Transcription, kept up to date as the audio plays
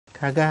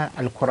kaga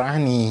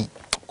alkur'ani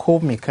ko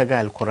me kaga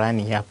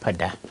alkur'ani ya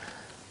fada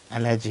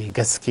alhaji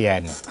gaskiya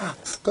ne.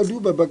 Ka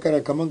duba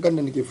bakara kaman kan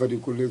da nake fadi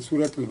kullum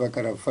suratul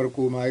bakara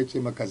farko ma yace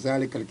maka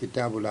zalikal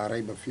kitabu la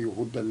raiba fi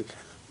hudal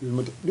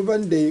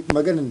duban da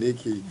maganan da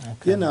yake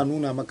yana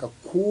nuna maka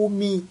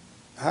komi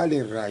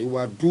halin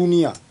rayuwa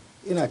duniya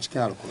ina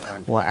cikin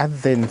alkur'ani.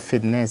 wa'adhin fi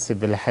an-nas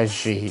bil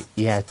hajj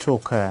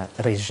yatuka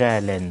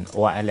rijalan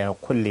wa ala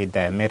kulli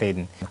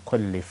damirin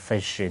kulli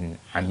fashin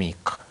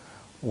amiq.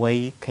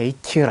 Wai kai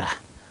kira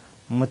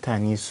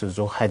mutane su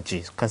zo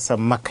hajji kasan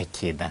maka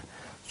kenan,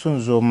 sun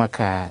zo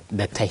maka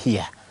da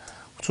tahiya,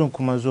 sun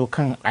kuma zo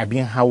kan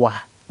abin hawa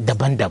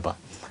daban-daban.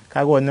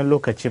 Kaga wannan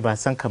lokaci ba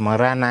san kamar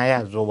rana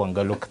ya zo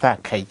wanga lokuta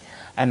kai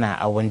ana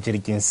awon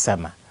jirgin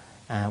sama.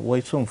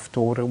 Wai sun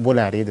fito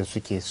wurare da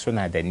suke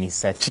suna da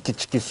nisa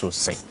ciki-ciki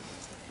sosai.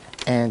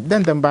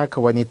 Dan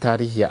baka wani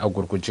tarihi a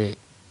gurguje.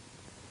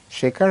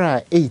 Shekara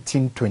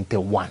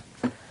 1821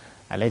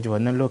 alhaji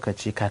wannan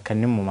lokaci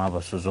kakanninmu ma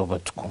ba su zo ba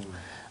tukun.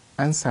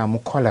 An samu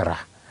cholera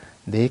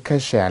da ya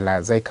kashe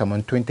alazai kamar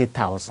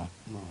 20,000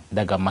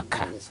 daga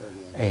Makka.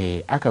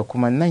 Aka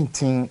kuma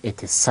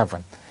 1987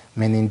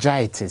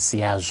 meningitis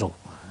ya zo,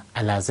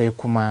 alazai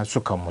kuma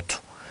suka mutu.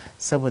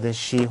 Saboda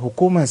shi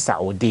hukumar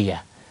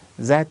Saudiya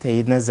za ta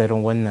yi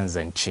nazarin wannan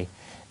zance.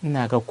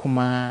 Ina ga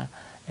kuma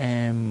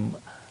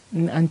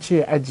an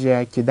ce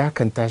ajiya ki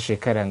dakanta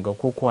shekaran ga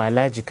ko kuwa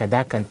alhaji ka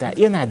dakanta,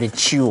 yana da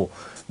ciwo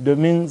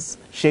domin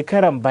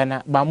shekaran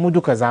bana ba mu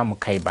duka za mu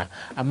kai ba,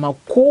 amma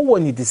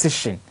kowane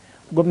decision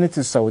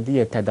gwamnatin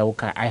Saudiya ta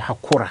dauka ai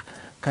hakura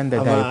kan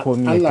da dai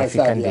komi ya tafi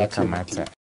kan da ya kamata.